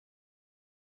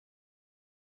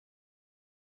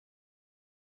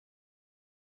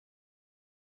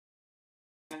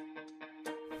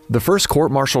The first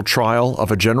court-martial trial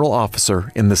of a general officer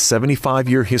in the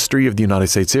 75-year history of the United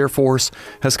States Air Force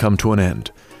has come to an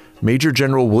end. Major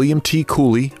General William T.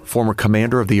 Cooley, former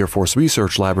commander of the Air Force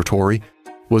Research Laboratory,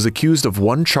 was accused of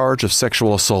one charge of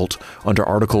sexual assault under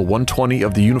Article 120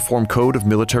 of the Uniform Code of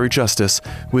Military Justice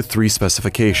with 3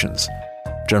 specifications.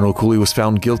 General Cooley was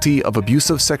found guilty of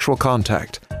abusive sexual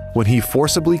contact when he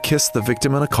forcibly kissed the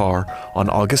victim in a car on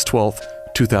August 12,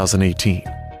 2018.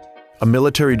 A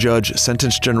military judge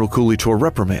sentenced General Cooley to a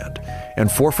reprimand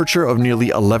and forfeiture of nearly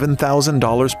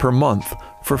 $11,000 per month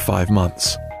for 5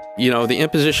 months. You know, the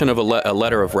imposition of a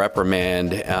letter of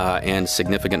reprimand and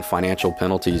significant financial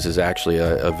penalties is actually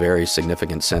a very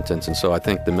significant sentence. And so I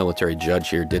think the military judge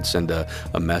here did send a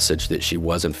message that she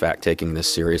was, in fact, taking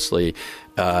this seriously.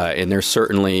 And there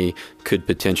certainly could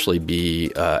potentially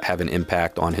be have an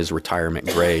impact on his retirement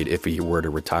grade if he were to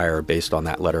retire based on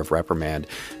that letter of reprimand.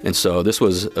 And so this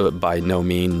was by no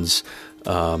means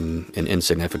an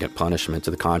insignificant punishment.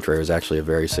 To the contrary, it was actually a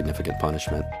very significant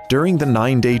punishment. During the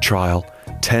 9-day trial,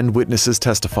 10 witnesses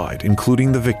testified,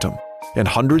 including the victim, and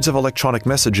hundreds of electronic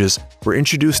messages were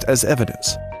introduced as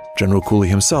evidence. General Cooley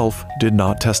himself did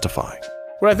not testify.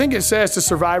 What I think it says to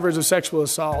survivors of sexual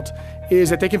assault is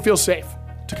that they can feel safe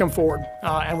to come forward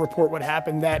and report what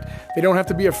happened, that they don't have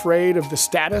to be afraid of the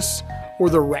status or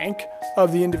the rank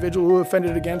of the individual who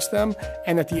offended against them,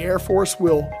 and that the Air Force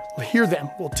will hear them,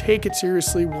 will take it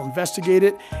seriously, will investigate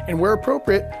it, and where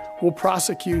appropriate, will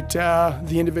prosecute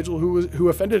the individual who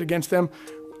offended against them,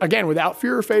 again, without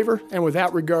fear or favor and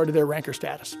without regard to their rank or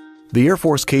status. The Air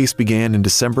Force case began in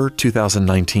December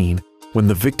 2019 when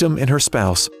the victim and her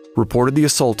spouse reported the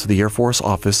assault to the Air Force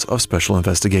Office of Special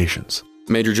Investigations.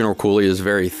 Major General Cooley is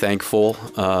very thankful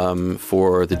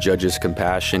for the judge's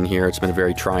compassion here. It's been a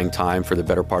very trying time for the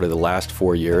better part of the last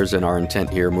 4 years, and our intent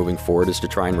here moving forward is to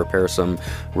try and repair some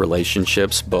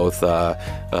relationships, both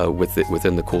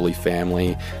within the Cooley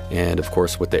family and, of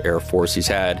course, with the Air Force. He's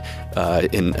had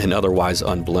an otherwise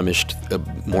unblemished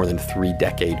more than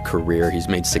 3-decade career. He's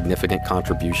made significant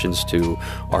contributions to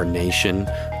our nation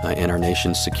and our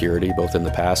nation's security, both in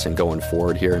the past and going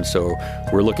forward here. And so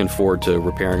we're looking forward to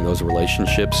repairing those relationships.